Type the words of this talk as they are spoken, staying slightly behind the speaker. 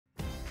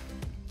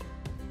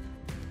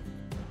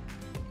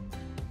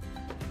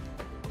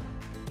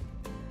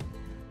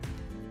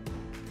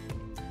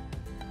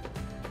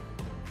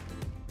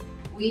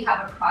we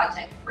have a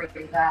project for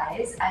you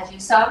guys. As you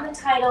saw in the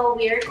title,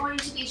 we are going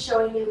to be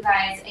showing you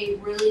guys a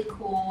really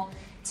cool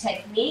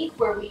technique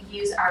where we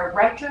use our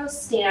retro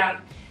stamp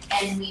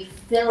and we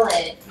fill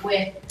it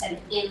with an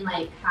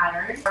inlay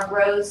pattern, a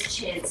rose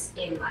chintz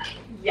inlay.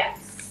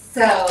 Yes.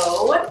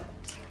 So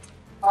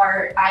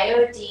our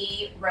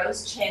IOD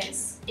rose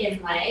chintz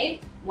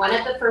inlay, one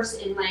of the first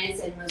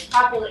inlays and most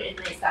popular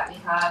inlays that we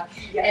have,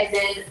 yes. And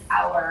then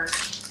our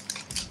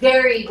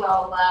very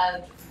well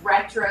loved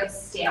retro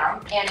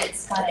stamp, and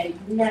it's got a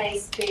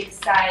nice big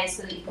size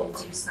so that you can do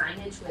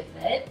signage with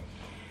it.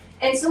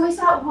 And so we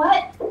thought,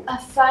 what a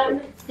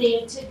fun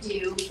thing to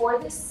do for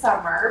the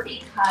summer,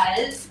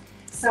 because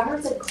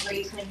summer's a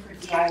great time for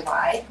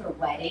DIY for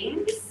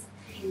weddings.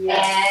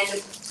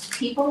 Yes. And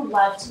people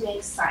love to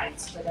make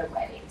signs for their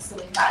weddings. So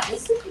we thought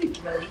this would be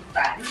really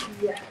fun.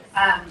 Yes.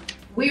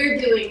 We're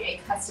doing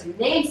a custom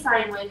name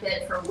sign with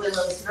it for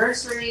Willow's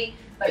Nursery,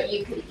 but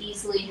you could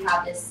easily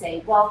have this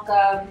say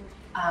welcome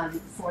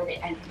for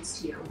the entrance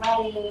to your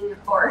wedding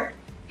or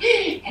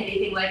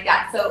anything like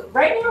that. So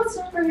right now it's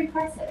not very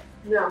impressive.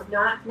 No,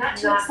 not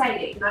too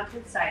exciting. Not too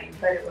exciting,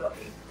 but it will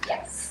be.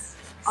 Yes.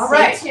 All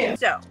right.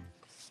 So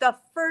the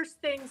first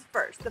things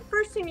first. The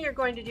first thing you're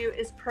going to do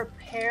is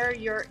prepare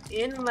your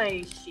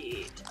inlay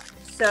sheet.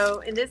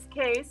 So in this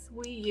case,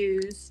 we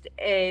used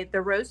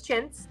the rose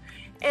chintz.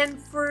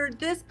 And for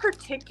this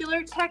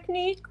particular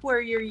technique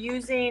where you're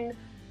using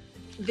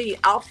the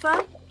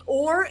alpha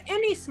or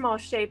any small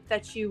shape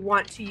that you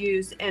want to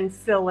use and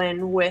fill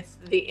in with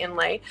the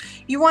inlay,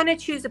 you want to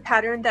choose a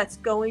pattern that's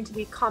going to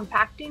be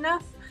compact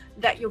enough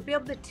that you'll be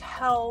able to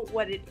tell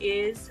what it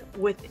is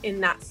within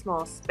that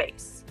small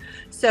space.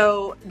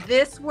 So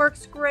this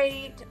works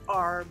great.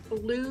 Our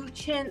blue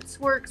chintz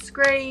works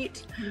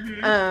great.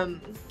 Mm-hmm.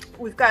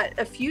 We've got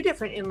a few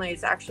different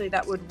inlays actually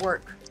that would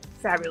work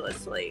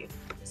fabulously.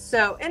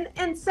 So,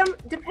 and some,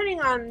 depending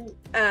on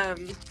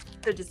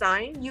the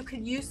design, you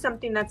could use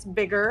something that's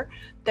bigger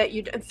that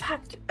you'd, in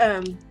fact,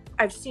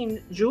 I've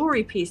seen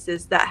jewelry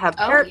pieces that have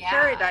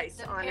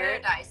paradise on it.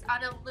 Paradise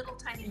on a little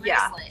tiny bracelet.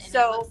 Yeah,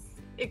 so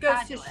it goes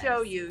fabulous. To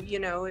show you, you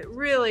know, it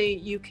really,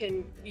 you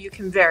can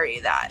vary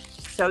that.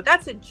 So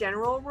that's a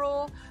general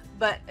rule,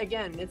 but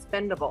again, it's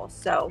bendable,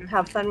 so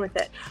have fun with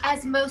it.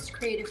 As most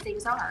creative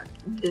things are.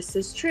 This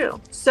is true.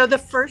 So the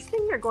first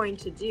thing you're going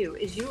to do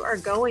is you are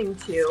going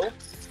to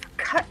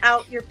cut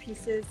out your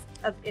pieces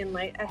of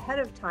inlay ahead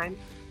of time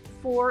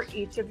for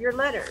each of your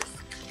letters.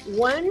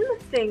 One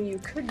thing you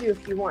could do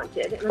if you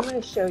wanted, and I'm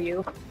going to show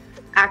you,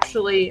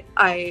 actually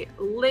I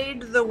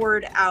laid the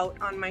word out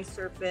on my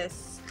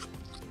surface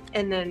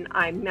and then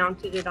I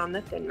mounted it on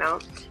the thin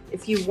mount.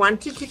 If you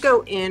wanted to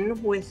go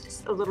in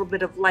with a little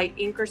bit of light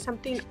ink or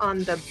something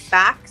on the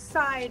back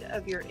side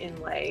of your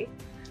inlay,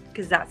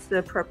 because that's the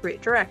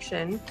appropriate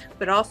direction,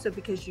 but also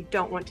because you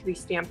don't want to be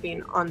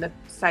stamping on the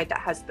side that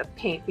has the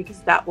paint,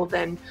 because that will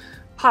then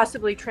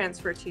possibly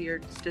transfer to your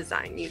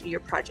design, your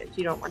project.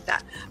 You don't want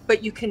that.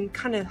 But you can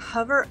kind of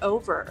hover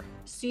over,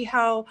 see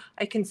how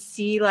I can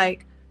see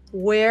like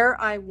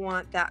where I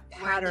want that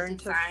pattern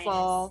to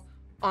fall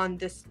on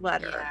this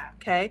letter. Yeah.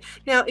 Okay.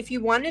 Now, if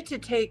you wanted to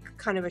take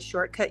kind of a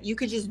shortcut, you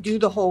could just do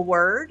the whole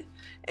word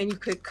and you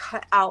could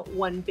cut out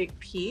one big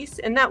piece,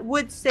 and that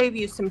would save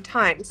you some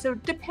time. So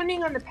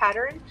depending on the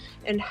pattern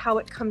and how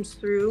it comes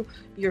through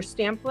your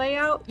stamp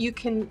layout, you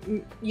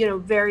can, you know,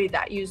 vary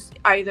that. Use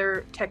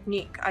either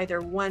technique,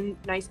 either one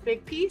nice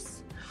big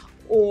piece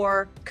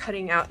or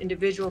cutting out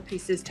individual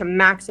pieces to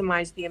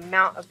maximize the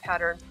amount of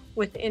pattern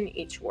within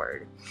each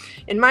word.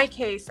 In my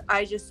case,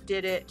 I just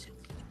did it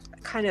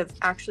kind of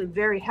actually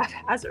very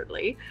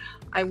haphazardly.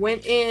 I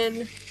went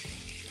in,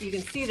 you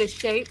can see the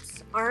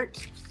shapes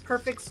aren't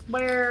perfect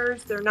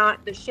squares, they're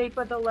not the shape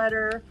of the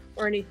letter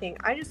or anything.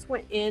 I just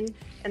went in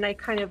and I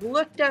kind of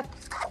looked at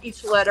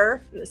each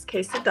letter, in this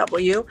case a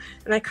W,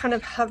 and I kind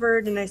of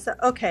hovered and I said,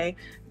 okay,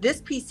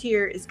 this piece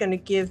here is going to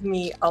give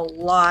me a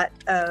lot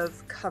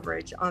of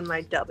coverage on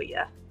my W.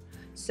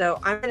 So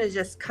I'm going to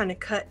just kind of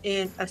cut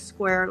in a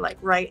square like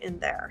right in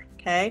there,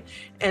 okay?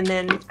 And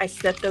then I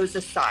set those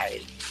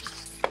aside.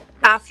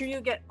 After you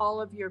get all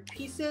of your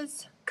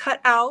pieces cut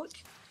out,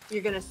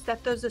 you're going to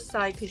set those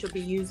aside because you'll be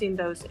using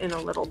those in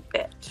a little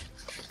bit.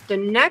 The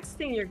next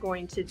thing you're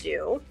going to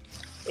do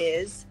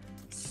is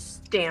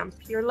stamp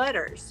your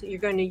letters. So you're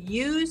going to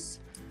use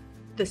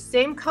the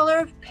same color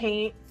of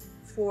paint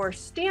for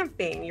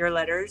stamping your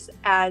letters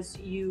as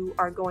you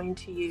are going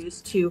to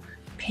use to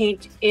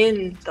paint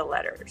in the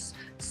letters.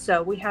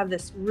 So we have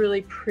this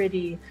really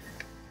pretty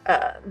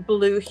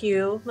blue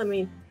hue. Let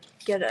me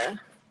get a...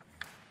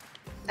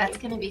 That's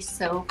going to be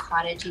so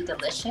cottagey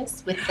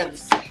delicious with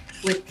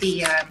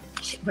the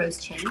rose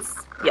chintz.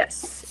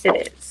 Yes,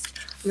 it is.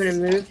 I'm going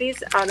to move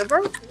these out of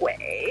our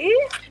way.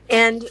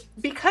 And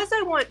because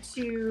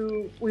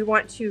we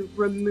want to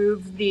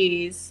remove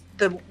these,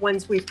 the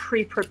ones we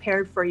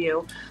pre-prepared for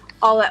you,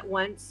 all at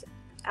once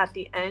at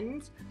the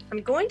end,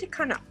 I'm going to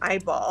kind of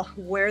eyeball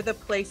where the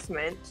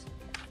placement,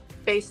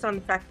 based on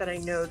the fact that I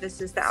know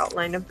this is the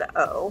outline of the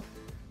O.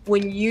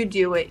 When you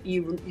do it,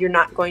 you're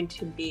not going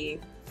to be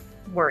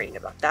worrying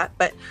about that,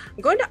 but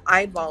I'm going to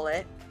eyeball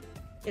it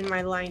in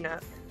my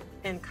lineup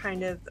and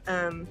kind of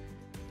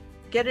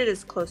get it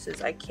as close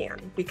as I can,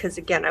 because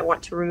again, I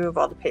want to remove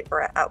all the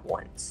paper at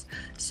once.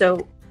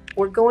 So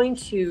we're going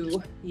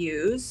to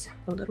use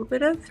a little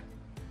bit of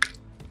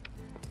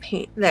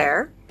paint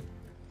there.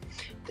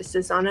 This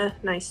is on a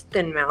nice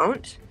thin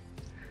mount.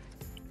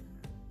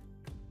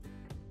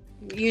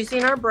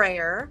 Using our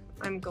brayer,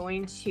 I'm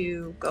going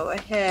to go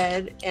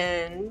ahead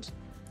and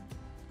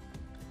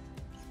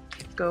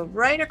go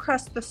right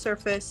across the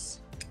surface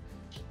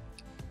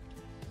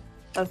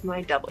of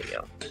my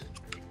W.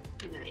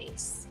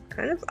 Nice.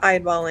 Kind of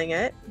eyeballing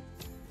it.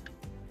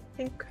 I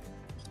think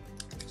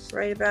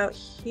right about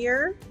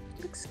here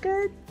looks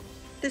good.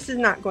 This is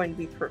not going to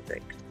be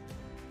perfect,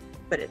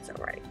 but it's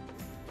all right.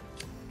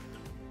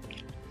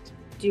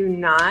 Do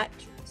not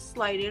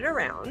slide it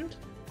around.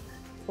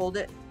 Hold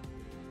it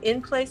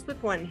in place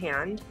with one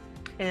hand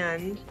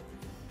and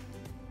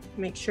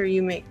make sure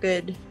you make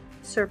good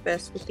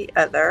surface with the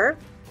other.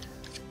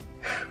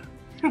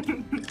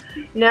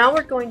 Now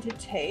we're going to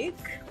take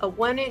a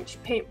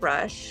 1-inch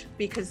paintbrush,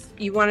 because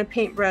you want a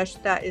paintbrush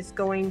that is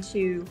going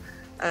to,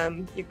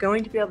 you're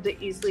going to be able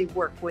to easily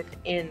work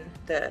within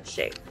the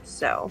shape.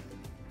 So,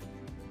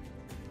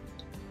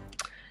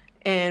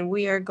 and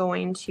we are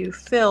going to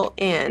fill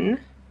in,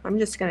 I'm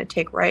just going to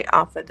take right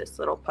off of this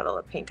little puddle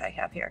of paint I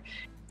have here.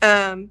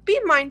 Be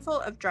mindful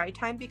of dry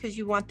time, because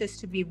you want this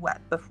to be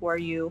wet before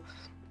you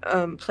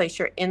place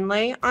your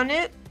inlay on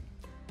it.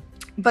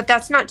 But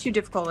that's not too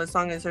difficult as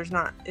long as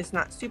it's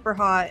not super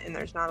hot and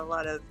there's not a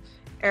lot of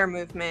air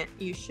movement.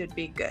 You should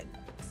be good.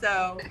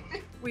 So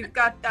we've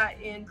got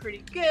that in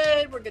pretty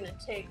good. We're going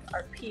to take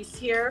our piece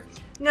here.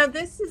 Now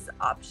this is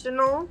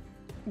optional,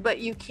 but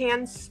you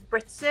can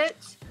spritz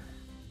it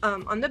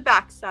on the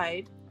back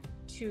side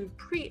to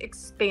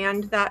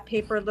pre-expand that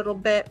paper a little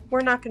bit. We're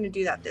not going to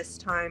do that this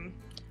time.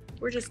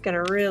 We're just going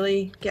to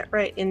really get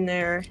right in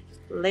there,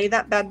 lay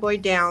that bad boy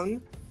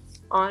down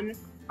on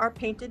our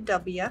painted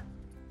W.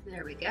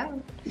 There we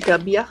go.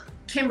 W.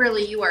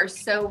 Kimberly, you are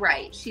so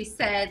right. She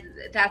said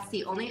that's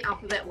the only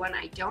alphabet one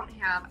I don't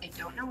have. I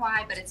don't know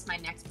why, but it's my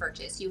next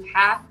purchase. You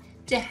have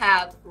to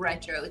have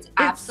retro. It's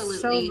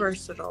absolutely so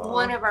versatile.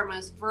 One of our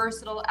most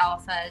versatile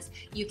alphas.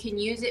 You can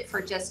use it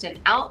for just an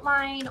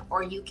outline,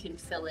 or you can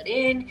fill it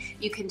in.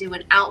 You can do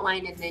an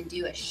outline and then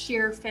do a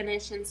sheer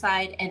finish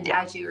inside. And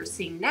as you're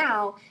seeing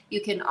now,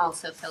 you can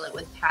also fill it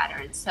with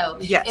patterns. So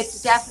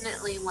it's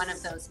definitely one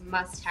of those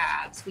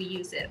must-haves. We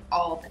use it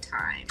all the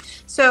time.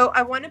 So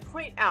I want to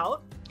point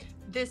out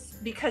this,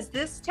 because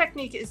this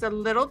technique is a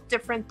little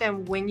different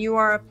than when you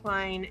are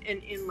applying an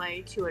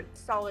inlay to a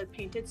solid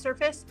painted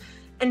surface.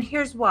 And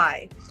here's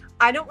why.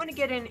 I don't want to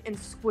get in and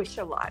squish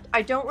a lot.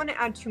 I don't want to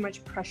add too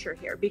much pressure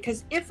here,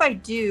 because if I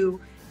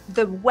do,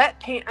 the wet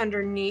paint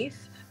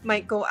underneath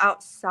might go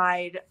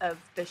outside of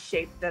the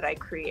shape that I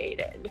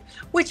created,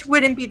 which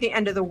wouldn't be the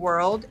end of the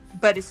world,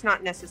 but it's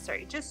not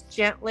necessary. Just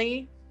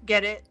gently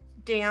get it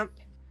damp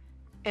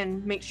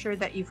and make sure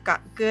that you've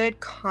got good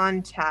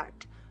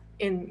contact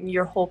in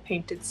your whole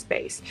painted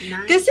space.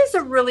 Nice. This is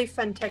a really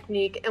fun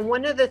technique, and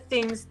one of the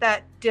things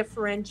that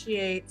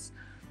differentiates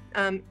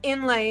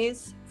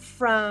inlays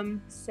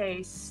from,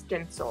 say,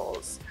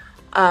 stencils,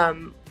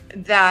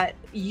 that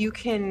you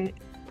can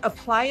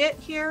apply it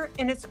here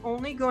and it's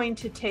only going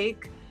to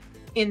take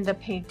in the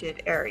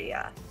painted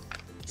area.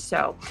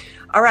 So,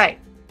 all right,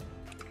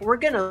 we're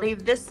going to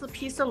leave this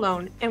piece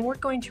alone and we're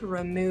going to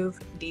remove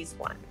these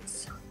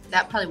ones.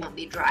 That probably won't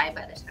be dry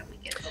by the time we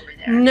get over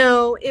there.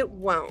 No, it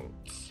won't.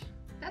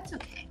 That's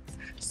okay.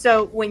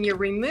 So when you're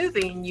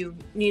removing, you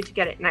need to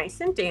get it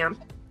nice and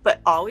damp, but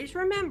always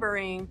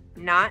remembering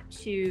not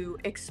to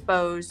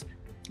expose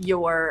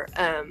your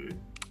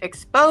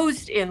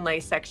exposed inlay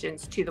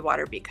sections to the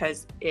water,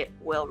 because it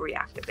will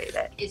reactivate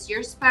it. Is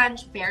your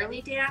sponge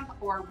barely damp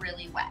or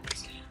really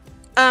wet?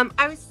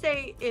 I would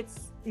say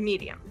it's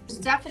medium. There's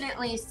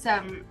definitely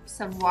some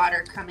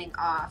water coming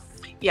off.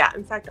 Yeah,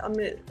 in fact, I'm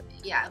gonna.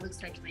 Yeah, it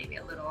looks like maybe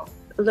a little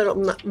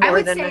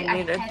more than I say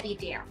needed. A heavy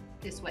damp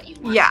is what you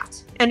want. Yeah,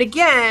 and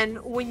again,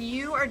 when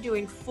you are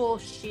doing full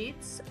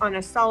sheets on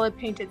a solid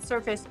painted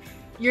surface,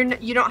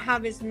 you don't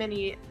have as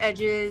many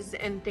edges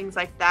and things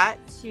like that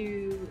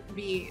to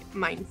be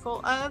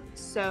mindful of,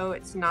 so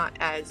it's not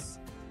as,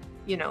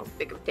 you know,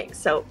 big of a thing.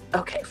 So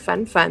okay,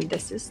 fun.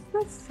 This is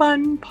the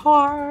fun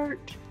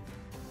part.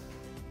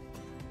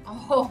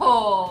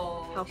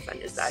 Oh, how fun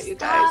is that, you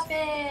guys? Stop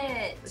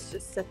it. Let's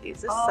just set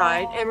these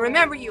aside. And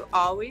remember, you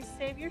always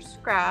save your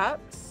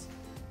scraps.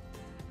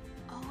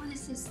 Oh,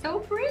 this is so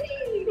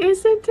pretty.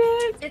 Isn't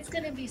it? It's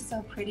going to be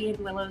so pretty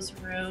in Willow's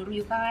room,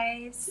 you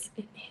guys.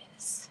 It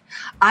is.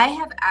 I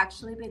have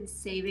actually been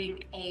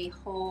saving a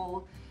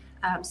whole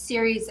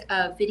series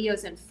of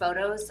videos and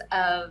photos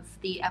of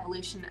the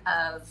evolution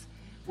of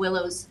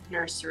Willow's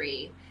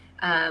nursery.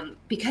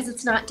 Because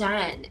it's not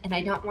done and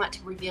I don't want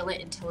to reveal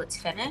it until it's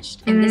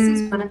finished. And this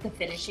is one of the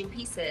finishing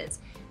pieces.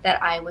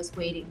 that I was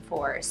waiting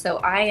for. So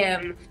I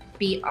am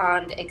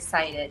beyond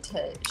excited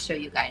to show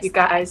you guys. You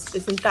guys,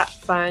 isn't that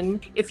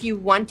fun? If you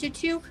wanted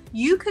to,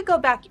 you could go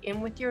back in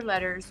with your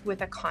letters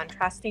with a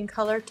contrasting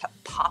color to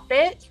pop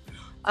it.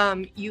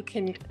 You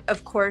can,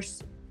 of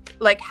course,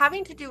 like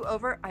having to do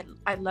over,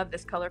 I love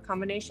this color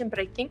combination, but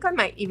I think I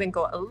might even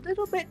go a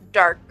little bit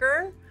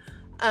darker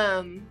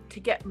to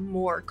get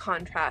more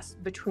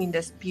contrast between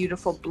this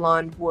beautiful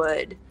blonde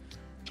wood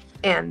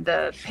and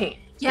the paint.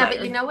 Yeah,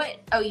 but you know what?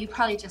 Oh, you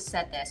probably just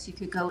said this. You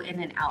could go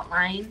in and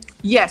outline.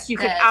 Yes, you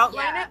could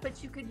outline it,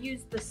 but you could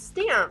use the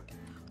stamp.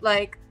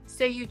 Like,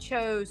 say you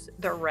chose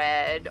the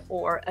red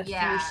or a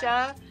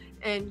fuchsia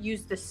and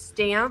use the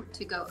stamp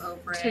to go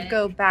over to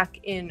go back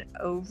in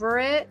over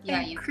it. Yeah,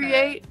 and you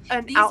create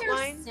an These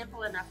outline. are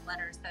simple enough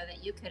letters though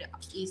that you could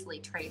easily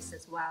trace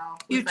as well.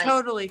 You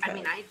totally could. I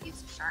mean, I'd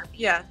use Sharpie.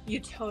 Yeah, you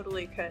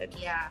totally could.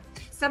 Yeah.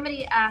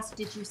 Somebody asked,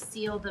 did you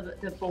seal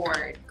the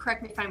board?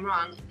 Correct me if I'm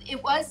wrong.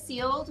 It was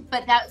sealed,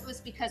 but that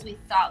was because we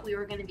thought we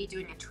were going to be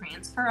doing a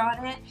transfer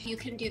on it. You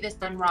can do this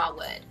on raw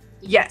wood.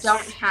 Yes. You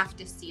don't have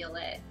to seal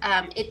it.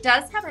 It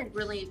does have a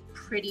really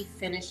pretty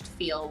finished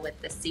feel with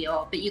the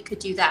seal, but you could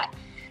do that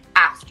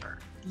after.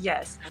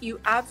 Yes, you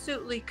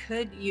absolutely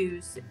could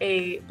use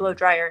a blow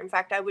dryer. In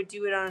fact, I would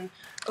do it on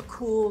a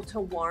cool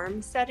to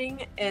warm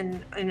setting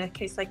in a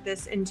case like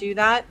this and do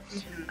that.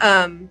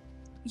 Mm-hmm.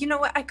 You know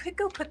what? I could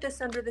go put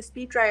this under the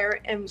speed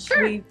dryer and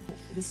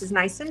this is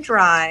nice and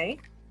dry.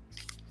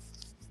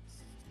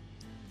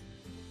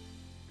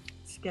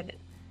 Let's get it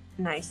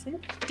nice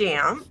and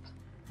damp.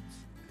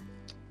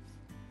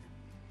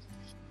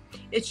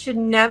 It should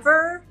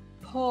never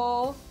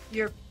pull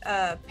your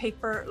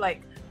paper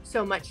like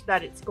so much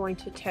that it's going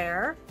to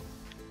tear.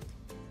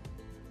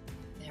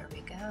 There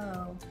we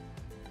go.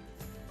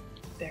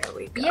 There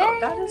we go. Yay,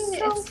 that is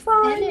so it's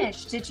fun.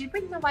 Finished. Did you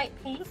bring the white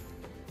paint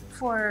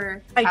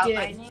for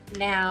outlining? I did.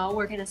 Now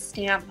we're going to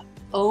stamp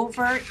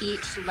over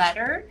each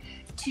letter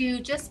to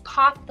just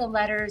pop the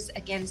letters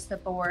against the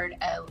board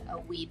a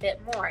wee bit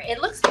more.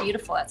 It looks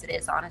beautiful as it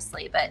is,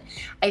 honestly, but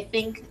I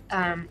think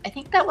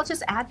that will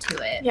just add to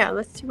it. Yeah,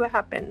 let's see what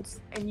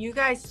happens. And you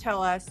guys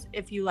tell us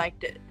if you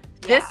liked it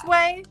this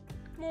way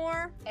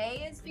more.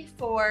 A is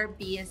before,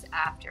 B is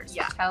after.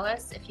 So tell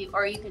us if you,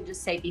 or you can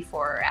just say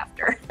before or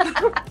after.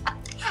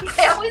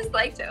 I always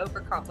like to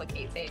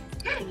overcomplicate things.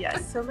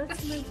 Yes, so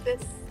let's move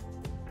this.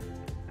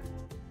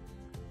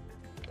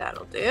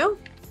 That'll do.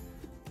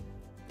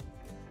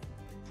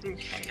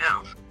 Okay,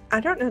 now, I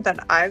don't know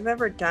that I've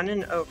ever done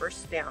an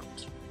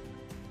overstamped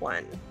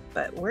one,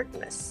 but we're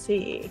gonna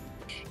see.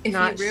 If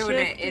you ruin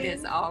it, it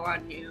is all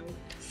on you.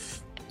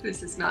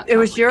 This is not. It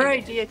was your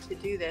idea to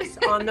do this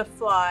on the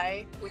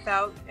fly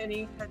without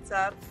any heads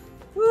up.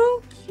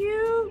 Woo,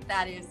 cute.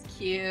 That is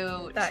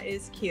cute. That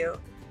is cute.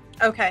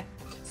 Okay,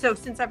 so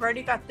since I've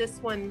already got this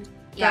one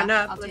done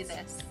up, I'll do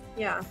this.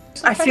 Yeah,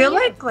 I feel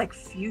like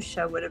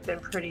fuchsia would have been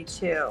pretty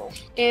too.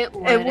 It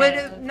would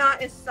have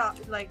not as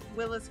soft. Like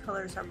Willa's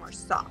colors are more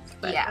soft,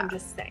 but I'm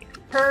just saying.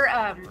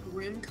 Her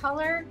room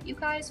color, you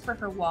guys, for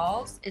her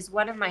walls is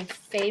one of my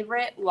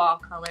favorite wall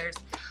colors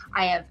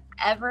I have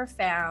ever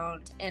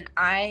found, and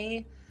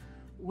I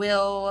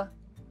will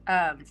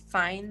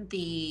find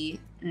the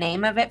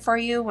name of it for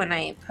you when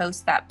I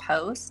post that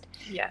post.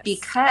 Yes,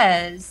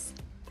 because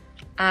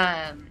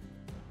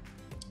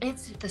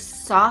it's the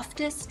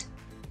softest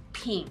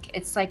pink.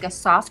 It's like a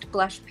soft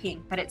blush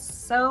pink, but it's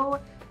so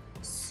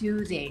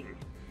soothing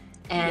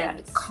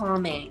and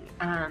calming.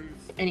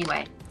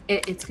 Anyway,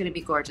 it's going to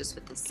be gorgeous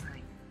with this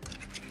sign.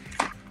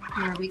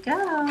 Here we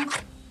go.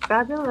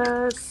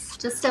 Fabulous.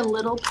 Just a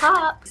little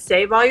pop.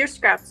 Save all your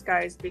scraps,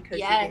 guys, because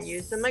you can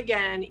use them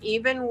again,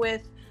 even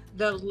with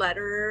the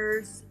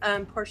letters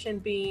portion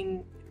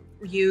being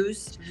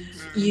used.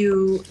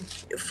 You,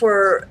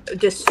 for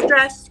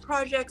distressed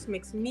projects,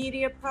 mixed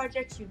media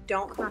projects, you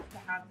don't have to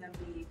have them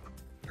be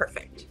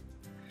perfect.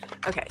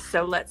 Okay,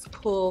 so let's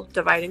pull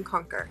divide and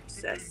conquer,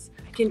 sis.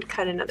 I didn't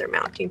cut another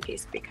mounting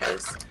piece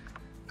because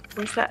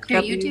where's that?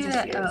 Here, you do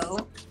that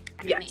O.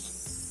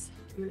 Yes.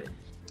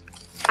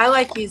 I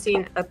like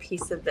using a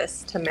piece of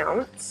this to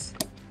mount.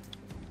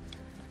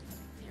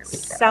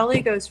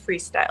 Sally goes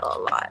freestyle a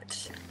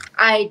lot.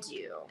 I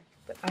do.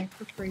 But I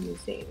prefer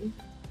using.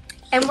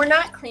 And we're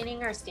not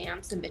cleaning our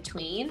stamps in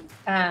between.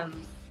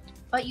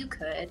 But you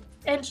could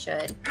and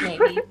should,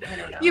 maybe. I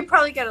don't know. You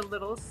probably get a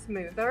little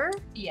smoother.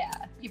 Yeah,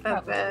 you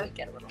probably would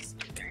get a little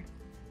smoother.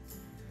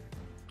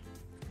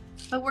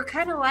 But we're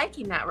kind of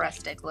liking that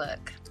rustic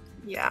look.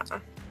 Yeah.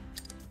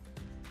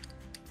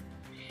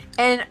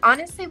 And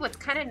honestly, what's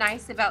kind of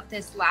nice about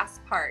this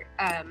last part,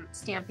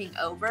 stamping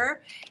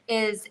over,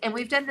 is, and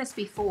we've done this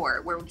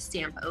before, where we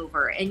stamp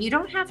over, and you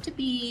don't have to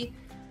be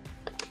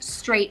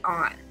straight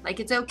on. Like,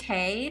 it's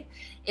okay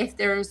if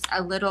there's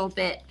a little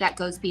bit that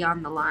goes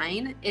beyond the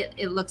line.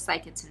 It looks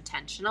like it's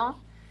intentional.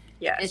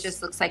 Yes. It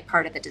just looks like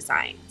part of the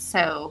design.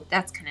 So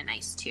that's kind of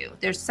nice too.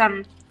 There's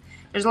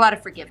a lot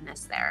of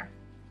forgiveness there.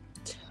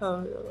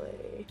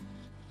 Totally.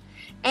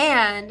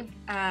 And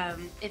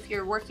if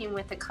you're working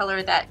with a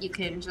color that you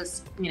can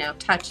just, you know,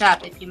 touch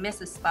up, if you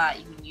miss a spot,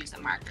 you can use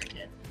a marker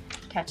to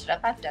touch it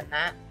up. I've done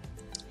that.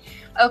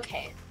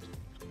 Okay.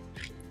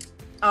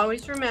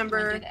 Always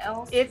remember, Do the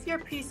L's. if your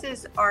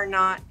pieces are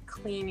not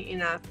clean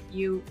enough,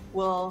 you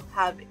will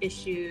have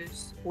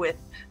issues with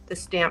the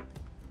stamp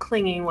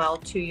clinging well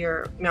to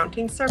your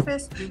mounting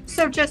surface.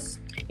 So just,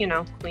 you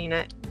know, clean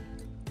it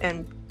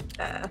and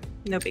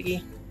no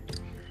biggie.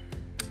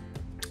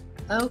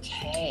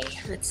 Okay,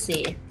 let's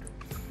see.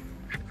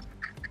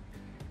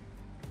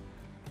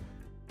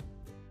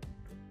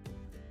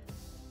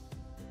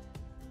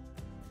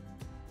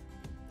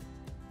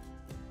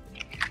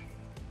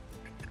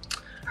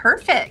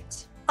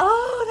 Perfect.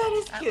 Oh,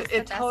 that is That cute. was the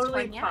It best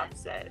totally one yet.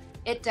 pops it.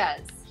 It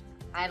does.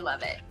 I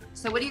love it.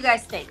 So what do you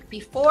guys think?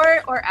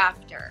 Before or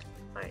after?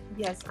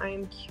 Yes, I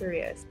am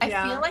curious. I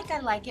feel like I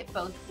like it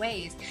both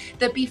ways.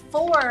 The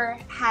before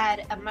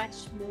had a much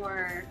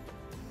more,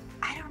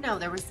 I don't know,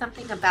 there was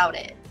something about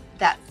it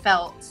that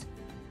felt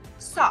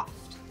soft.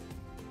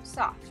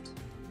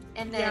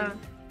 And then,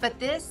 but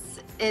this,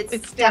 it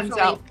stands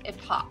definitely, out. it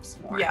pops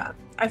more. Yeah,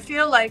 I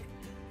feel like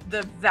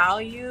the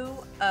value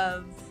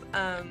of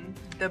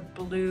the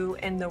blue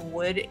and the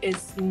wood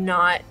is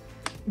not,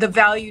 the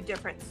value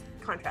difference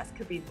contrast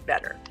could be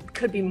better,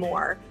 could be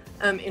more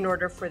in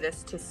order for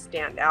this to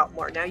stand out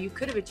more. Now you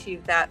could have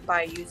achieved that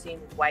by using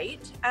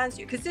white as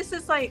your, because this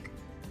is like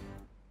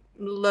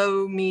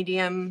low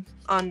medium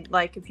on,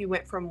 like if you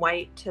went from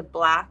white to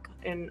black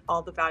and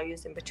all the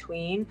values in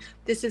between,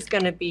 this is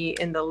going to be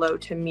in the low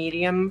to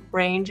medium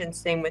range, and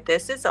same with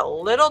this. It's a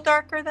little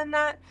darker than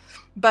that,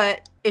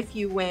 but if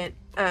you went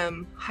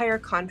higher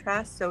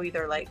contrast, so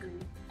either like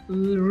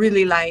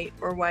really light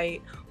or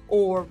white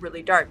or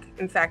really dark.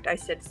 In fact, I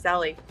said to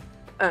Sally,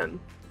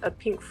 a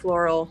pink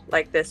floral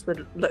like this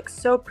would look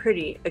so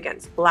pretty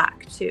against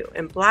black too,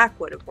 and black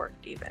would have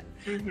worked even.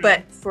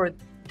 But for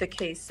the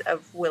case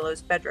of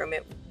Willow's bedroom,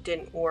 it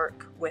didn't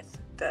work with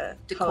the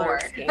Decor. color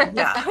scheme.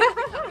 Yeah.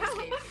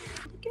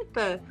 Look at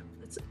the,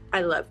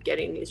 I love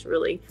getting these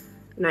really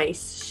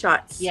nice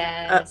shots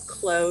up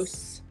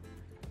close.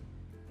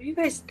 What do you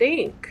guys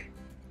think?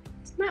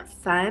 Isn't that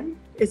fun?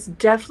 It's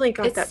definitely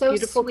got It's that so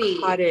beautiful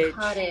sweet.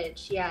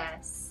 cottage.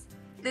 Yes.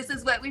 This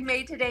is what we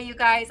made today, you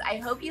guys. I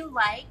hope you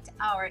liked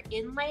our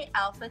inlay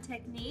alpha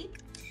technique.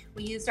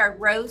 We used our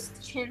rose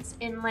chintz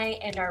inlay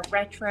and our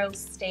retro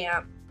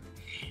stamp.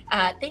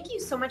 Thank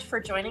you so much for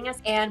joining us,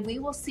 and we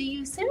will see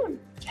you soon.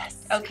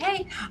 Yes.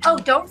 Okay. Oh,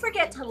 don't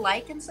forget to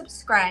like and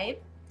subscribe.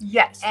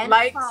 Yes. And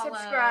like, follow.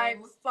 subscribe,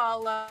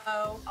 follow.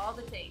 All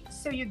the things.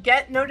 So you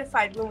get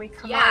notified when we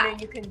come on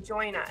and you can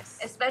join us.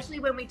 Especially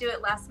when we do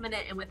it last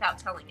minute and without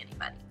telling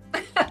anybody.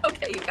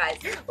 Okay, you guys.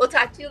 We'll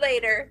talk to you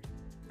later.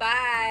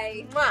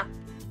 Bye. Mwah.